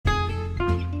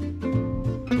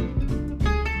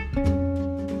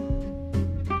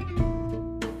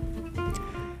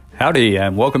Howdy,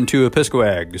 and welcome to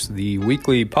Episcoags, the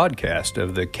weekly podcast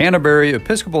of the Canterbury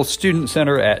Episcopal Student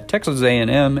Center at Texas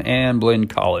A&M and Blinn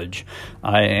College.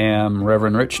 I am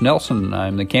Reverend Rich Nelson.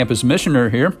 I'm the campus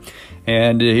missioner here,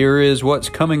 and here is what's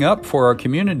coming up for our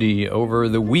community over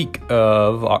the week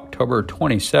of October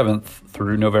 27th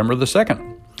through November the 2nd.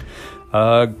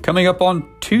 Coming up on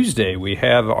Tuesday, we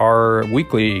have our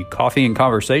weekly coffee and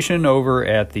conversation over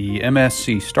at the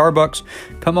MSC Starbucks.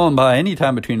 Come on by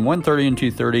anytime between 1:30 and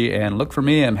 2:30 and look for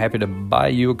me. I'm happy to buy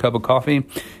you a cup of coffee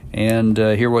and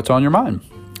hear what's on your mind.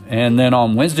 And then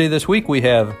on Wednesday this week, we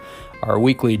have our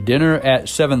weekly dinner at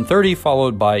 7:30,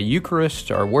 followed by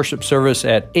Eucharist, our worship service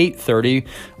at 8:30,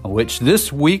 which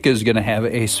this week is going to have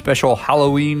a special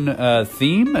Halloween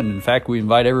theme. And in fact, we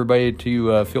invite everybody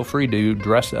to feel free to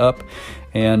dress up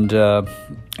and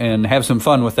have some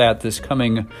fun with that this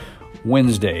coming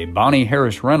Wednesday. Bonnie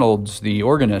Harris Reynolds, the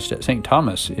organist at St.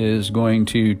 Thomas, is going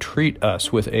to treat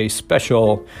us with a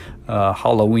special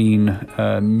Halloween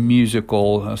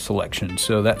musical selection.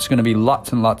 So that's going to be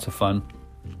lots and lots of fun.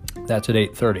 That's at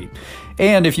 8:30.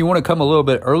 And if you want to come a little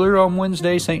bit earlier on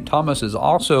Wednesday, St. Thomas is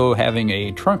also having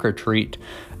a trunk or treat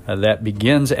that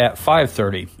begins at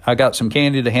 5:30. I got some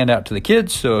candy to hand out to the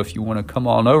kids, so if you want to come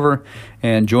on over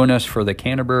and join us for the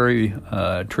Canterbury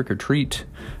trick or treat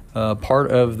part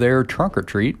of their trunk or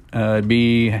treat, it'd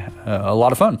be a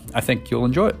lot of fun. I think you'll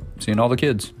enjoy it, seeing all the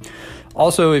kids.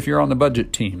 Also, if you're on the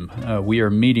budget team, we are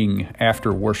meeting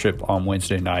after worship on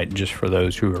Wednesday night, just for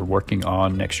those who are working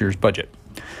on next year's budget.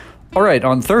 All right,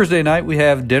 on Thursday night, we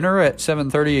have dinner at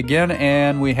 7:30 again,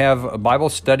 and we have a Bible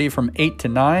study from 8 to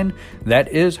 9.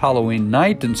 That is Halloween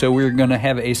night, and so we're going to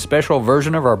have a special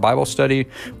version of our Bible study.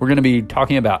 We're going to be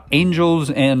talking about angels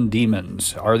and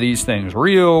demons. Are these things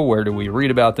real? Where do we read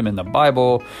about them in the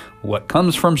Bible? What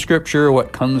comes from Scripture?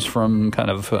 What comes from kind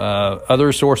of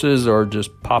other sources or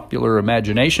just popular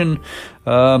imagination?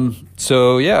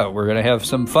 So yeah, we're going to have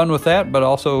some fun with that, but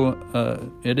also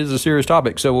it is a serious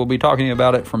topic, so we'll be talking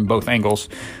about it from both angles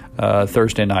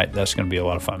Thursday night. That's going to be a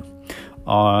lot of fun.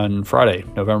 On Friday,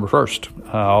 November 1st,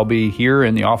 I'll be here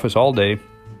in the office all day.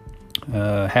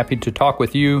 Happy to talk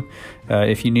with you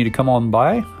if you need to come on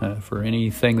by for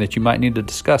anything that you might need to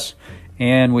discuss.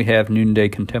 And we have noonday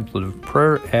contemplative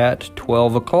prayer at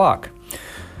 12 o'clock.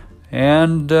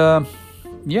 And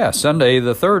Sunday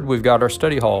the 3rd, we've got our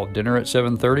study hall dinner at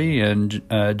 7:30, and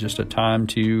just a time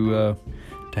to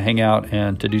hang out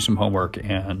and to do some homework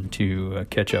and to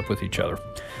catch up with each other.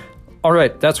 All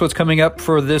right, that's what's coming up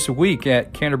for this week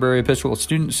at Canterbury Episcopal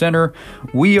Student Center.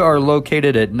 We are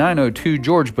located at 902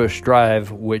 George Bush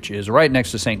Drive, which is right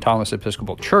next to St. Thomas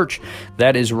Episcopal Church.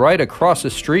 That is right across the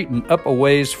street and up a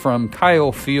ways from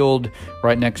Kyle Field,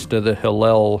 right next to the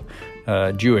Hillel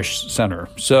Jewish Center.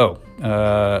 So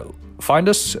find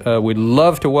us. We'd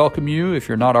love to welcome you if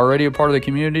you're not already a part of the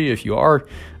community. If you are,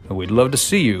 we'd love to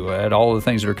see you at all the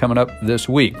things that are coming up this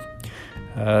week.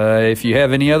 If you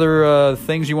have any other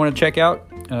things you want to check out,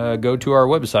 go to our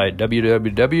website,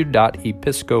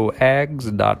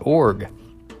 www.episcoags.org.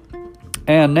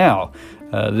 And now,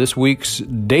 this week's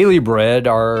Daily Bread,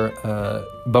 our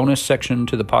bonus section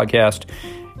to the podcast,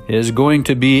 is going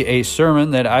to be a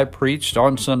sermon that I preached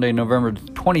on Sunday, November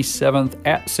 27th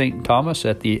at St. Thomas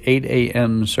at the 8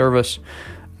 a.m. service.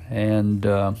 And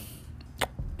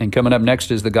coming up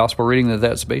next is the gospel reading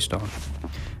that's based on.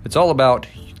 It's all about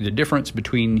the difference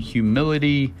between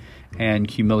humility and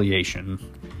humiliation.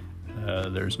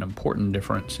 There's an important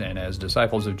difference, and as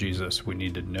disciples of Jesus, we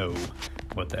need to know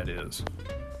what that is.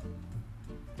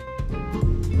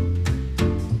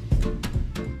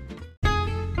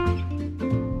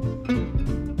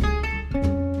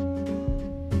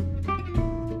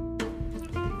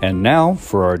 And now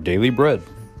for our daily bread.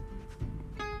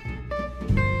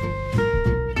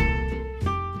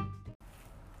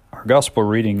 Our gospel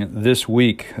reading this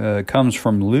week comes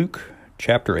from Luke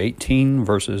chapter 18,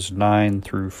 verses 9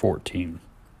 through 14.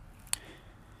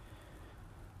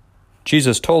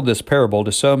 Jesus told this parable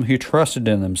to some who trusted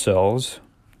in themselves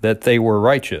that they were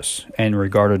righteous and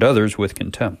regarded others with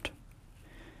contempt.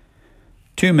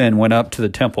 2 men went up to the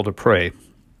temple to pray,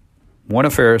 one a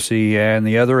Pharisee and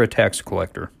the other a tax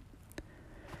collector.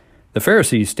 The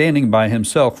Pharisee, standing by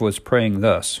himself, was praying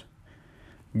thus: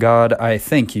 God, I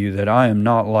thank you that I am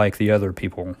not like the other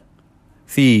people,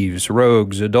 thieves,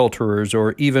 rogues, adulterers,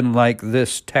 or even like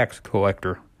this tax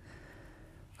collector.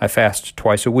 I fast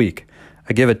twice a week.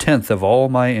 I give 1/10 of all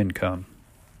my income.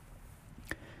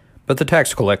 But the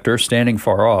tax collector, standing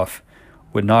far off,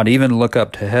 would not even look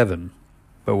up to heaven,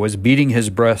 but was beating his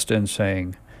breast and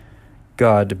saying,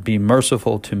 God, be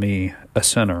merciful to me, a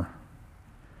sinner.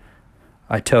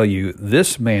 I tell you,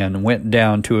 this man went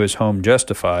down to his home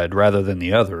justified rather than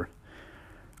the other.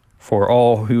 For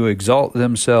all who exalt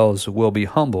themselves will be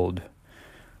humbled,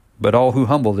 but all who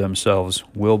humble themselves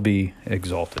will be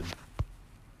exalted.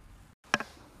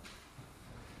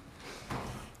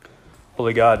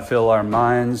 Holy God, fill our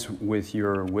minds with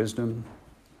your wisdom,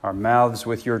 our mouths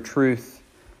with your truth,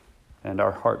 and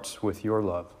our hearts with your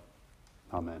love.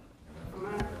 Amen.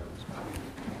 Amen.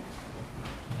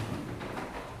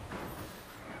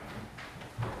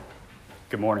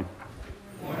 Good morning.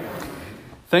 Good morning.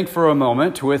 Think for a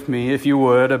moment with me, if you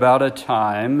would, about a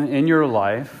time in your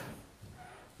life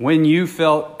when you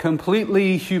felt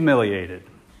completely humiliated.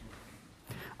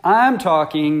 I'm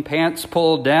talking pants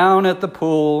pulled down at the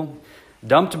pool,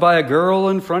 dumped by a girl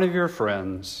in front of your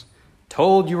friends,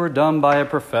 told you were dumb by a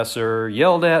professor,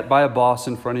 yelled at by a boss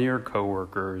in front of your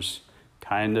coworkers,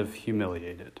 kind of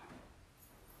humiliated.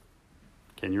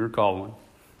 Can you recall one?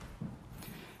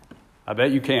 I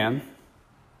bet you can.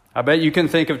 I bet you can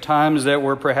think of times that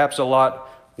were perhaps a lot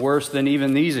worse than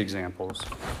even these examples.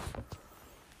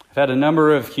 I've had a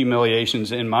number of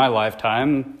humiliations in my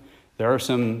lifetime. There are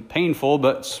some painful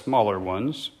but smaller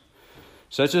ones,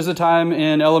 such as the time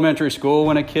in elementary school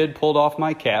when a kid pulled off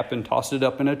my cap and tossed it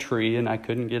up in a tree and I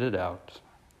couldn't get it out.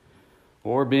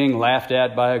 Or being laughed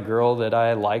at by a girl that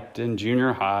I liked in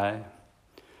junior high.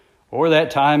 Or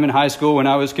that time in high school when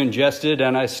I was congested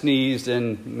and I sneezed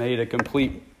and made a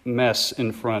complete mess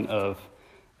in front of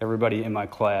everybody in my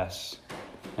class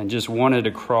and just wanted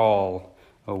to crawl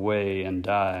away and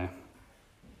die.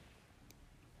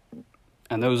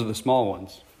 And those are the small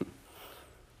ones.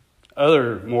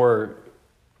 Other more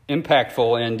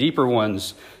impactful and deeper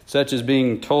ones, such as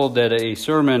being told that a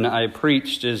sermon I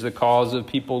preached is the cause of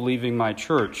people leaving my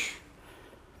church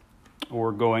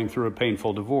or going through a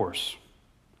painful divorce.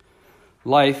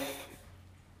 Life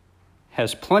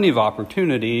has plenty of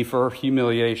opportunity for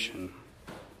humiliation.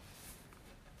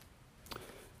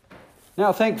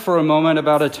 Now think for a moment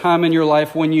about a time in your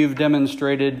life when you've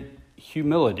demonstrated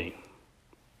humility.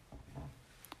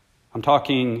 I'm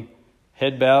talking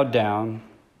head bowed down,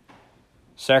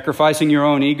 sacrificing your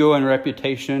own ego and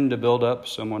reputation to build up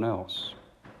someone else.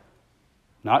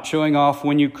 Not showing off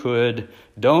when you could,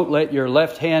 don't let your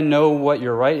left hand know what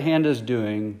your right hand is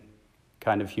doing,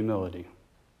 kind of humility.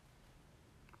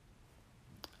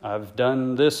 I've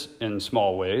done this in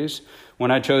small ways,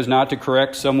 when I chose not to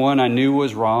correct someone I knew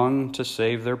was wrong to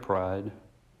save their pride,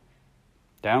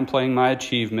 downplaying my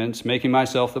achievements, making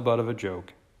myself the butt of a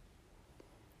joke.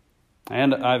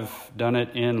 And I've done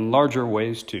it in larger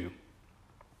ways too.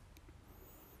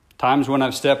 Times when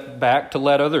I've stepped back to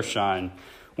let others shine,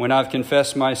 when I've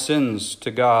confessed my sins to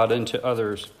God and to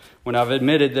others, when I've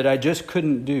admitted that I just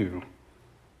couldn't do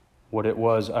what it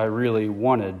was I really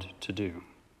wanted to do.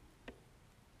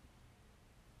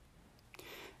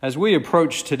 As we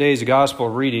approach today's gospel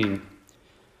reading,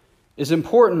 it's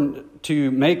important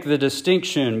to make the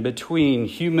distinction between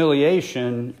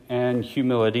humiliation and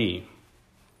humility.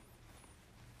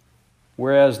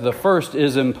 Whereas the first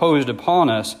is imposed upon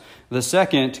us, the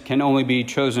second can only be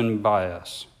chosen by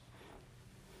us.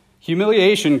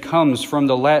 Humiliation comes from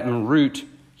the Latin root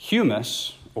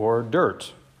humus, or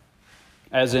dirt,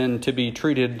 as in to be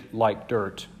treated like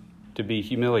dirt, to be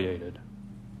humiliated.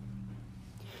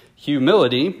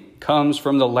 Humility comes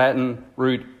from the Latin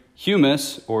root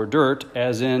humus, or dirt,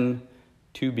 as in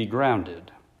to be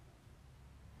grounded.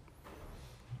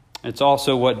 It's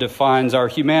also what defines our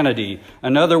humanity,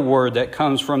 another word that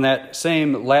comes from that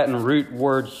same Latin root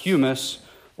word humus,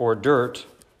 or dirt,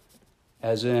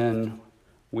 as in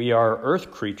we are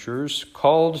earth creatures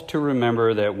called to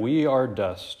remember that we are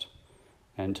dust,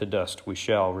 and to dust we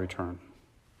shall return.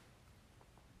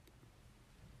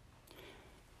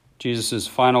 Jesus'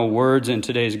 final words in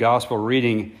today's gospel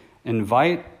reading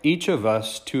invite each of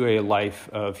us to a life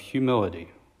of humility.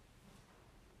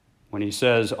 When he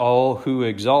says, all who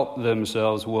exalt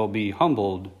themselves will be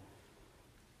humbled,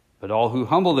 but all who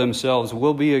humble themselves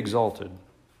will be exalted.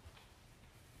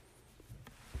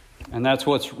 And that's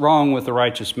what's wrong with the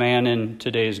righteous man in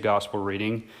today's gospel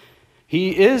reading.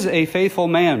 He is a faithful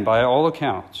man by all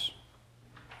accounts.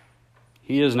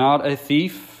 He is not a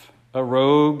thief, a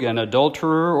rogue, an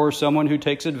adulterer, or someone who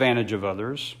takes advantage of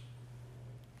others.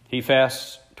 He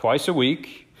fasts twice a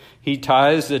week. He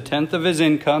tithes 1/10 of his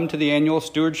income to the annual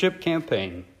stewardship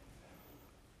campaign.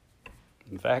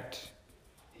 In fact,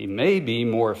 he may be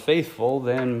more faithful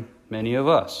than many of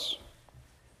us.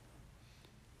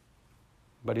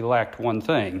 But he lacked one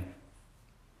thing: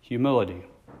 humility.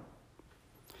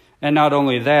 And not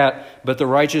only that, but the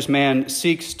righteous man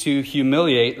seeks to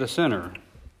humiliate the sinner.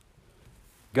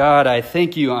 God, I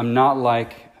thank you I'm not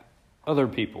like other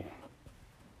people.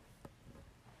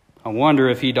 I wonder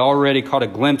if he'd already caught a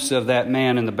glimpse of that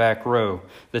man in the back row,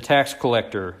 the tax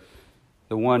collector,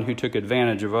 the one who took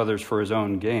advantage of others for his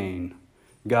own gain.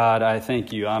 God, I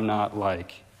thank you, I'm not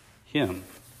like him.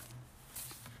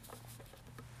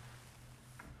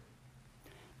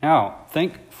 Now,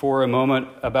 think for a moment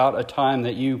about a time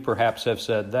that you perhaps have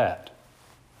said that.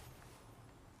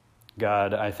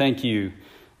 God, I thank you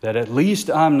that at least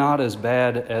I'm not as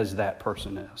bad as that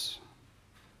person is.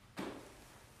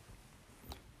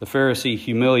 The Pharisee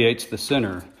humiliates the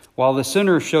sinner, while the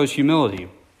sinner shows humility.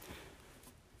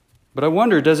 But I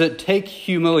wonder, does it take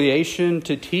humiliation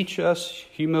to teach us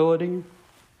humility?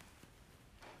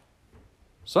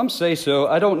 Some say so.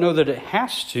 I don't know that it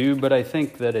has to, but I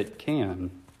think that it can.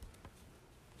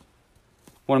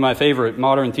 One of my favorite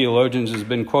modern theologians has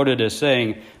been quoted as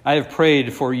saying, I have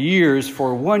prayed for years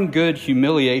for one good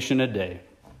humiliation a day,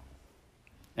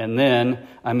 and then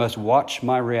I must watch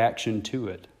my reaction to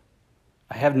it.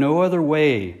 I have no other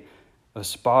way of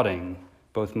spotting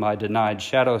both my denied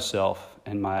shadow self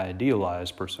and my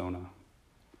idealized persona.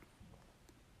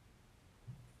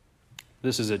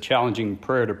 This is a challenging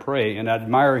prayer to pray, and I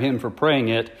admire him for praying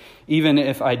it, even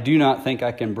if I do not think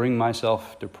I can bring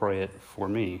myself to pray it for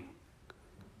me.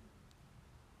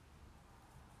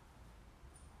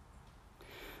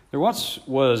 There once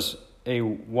was a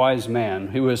wise man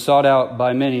who was sought out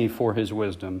by many for his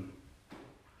wisdom.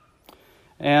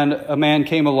 And a man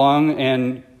came along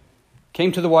and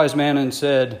came to the wise man and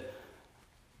said,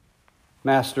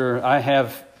 Master, I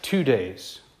have 2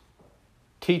 days.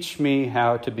 Teach me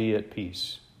how to be at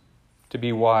peace, to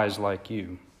be wise like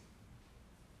you.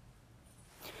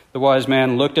 The wise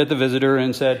man looked at the visitor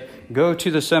and said, Go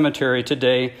to the cemetery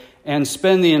today and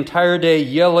spend the entire day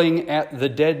yelling at the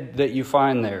dead that you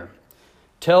find there.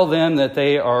 Tell them that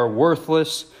they are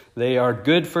worthless, they are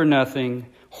good for nothing,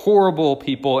 horrible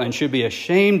people, and should be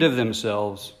ashamed of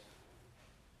themselves,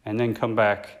 and then come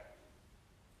back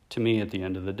to me at the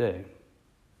end of the day.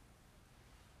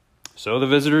 So the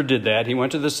visitor did that. He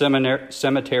went to the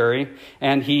cemetery,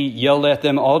 and he yelled at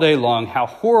them all day long how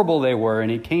horrible they were, and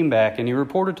he came back, and he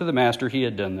reported to the master he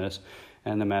had done this,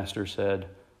 and the master said,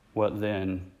 What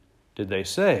then did they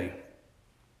say?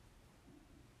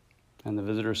 And the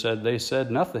visitor said, They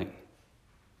said nothing.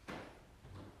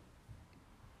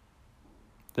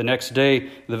 The next day,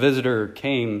 the visitor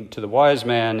came to the wise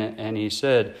man and he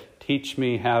said, Teach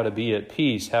me how to be at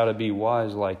peace, how to be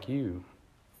wise like you.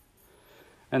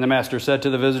 And the master said to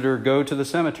the visitor, Go to the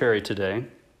cemetery today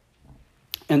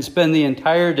and spend the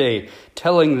entire day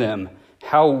telling them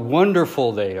how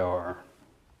wonderful they are,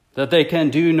 that they can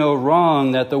do no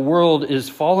wrong, that the world is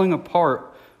falling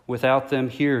apart without them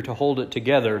here to hold it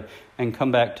together, and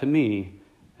come back to me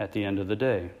at the end of the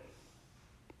day.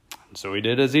 So he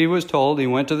did as he was told. He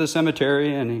went to the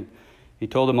cemetery and he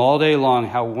told them all day long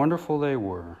how wonderful they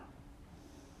were.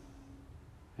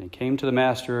 And he came to the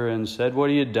master and said what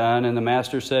he had done. And the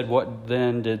master said, What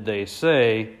then did they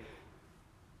say?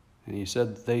 And he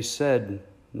said, They said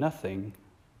nothing.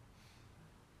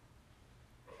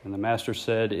 And the master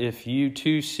said, If you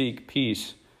too seek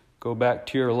peace, go back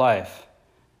to your life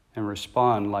and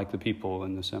respond like the people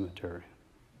in the cemetery.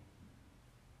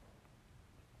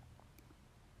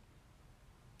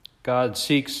 God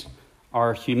seeks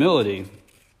our humility,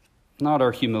 not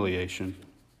our humiliation.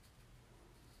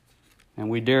 And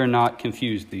we dare not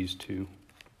confuse these two.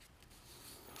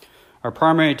 Our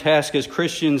primary task as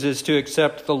Christians is to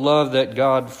accept the love that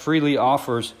God freely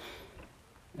offers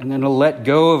and then to let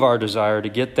go of our desire to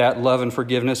get that love and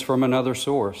forgiveness from another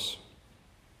source,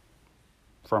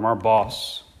 from our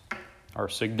boss, our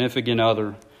significant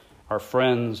other, our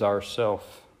friends,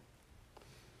 ourself.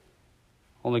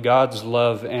 Only God's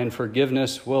love and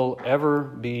forgiveness will ever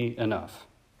be enough.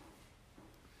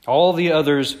 All the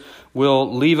others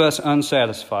will leave us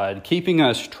unsatisfied, keeping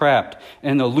us trapped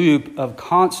in the loop of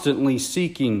constantly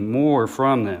seeking more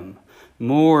from them,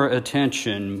 more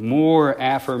attention, more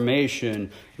affirmation,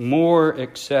 more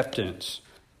acceptance,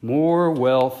 more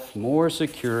wealth, more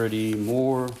security,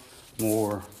 more.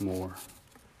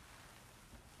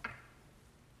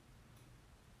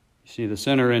 See, the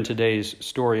sinner in today's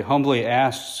story humbly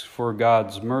asks for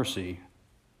God's mercy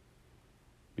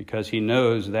because he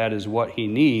knows that is what he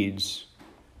needs,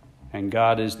 and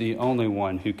God is the only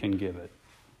one who can give it.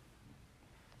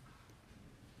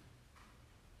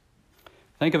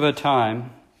 Think of a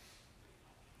time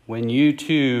when you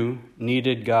too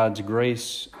needed God's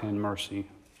grace and mercy.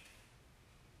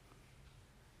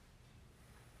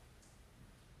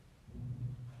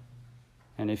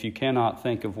 And if you cannot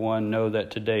think of one, know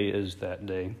that today is that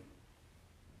day.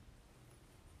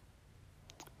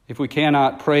 If we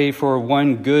cannot pray for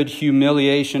one good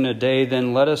humiliation a day,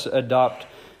 then let us adopt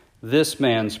this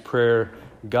man's prayer: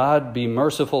 God, be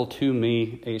merciful to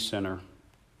me, a sinner.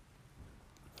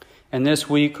 And this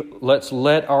week, let's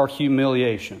let our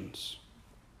humiliations,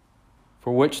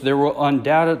 for which there will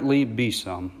undoubtedly be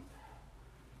some,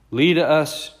 lead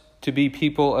us to be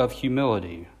people of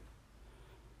humility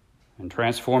and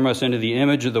transform us into the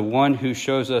image of the one who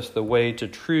shows us the way to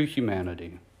true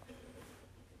humanity,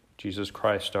 Jesus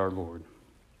Christ our Lord.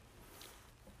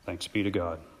 Thanks be to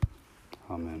God.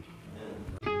 Amen.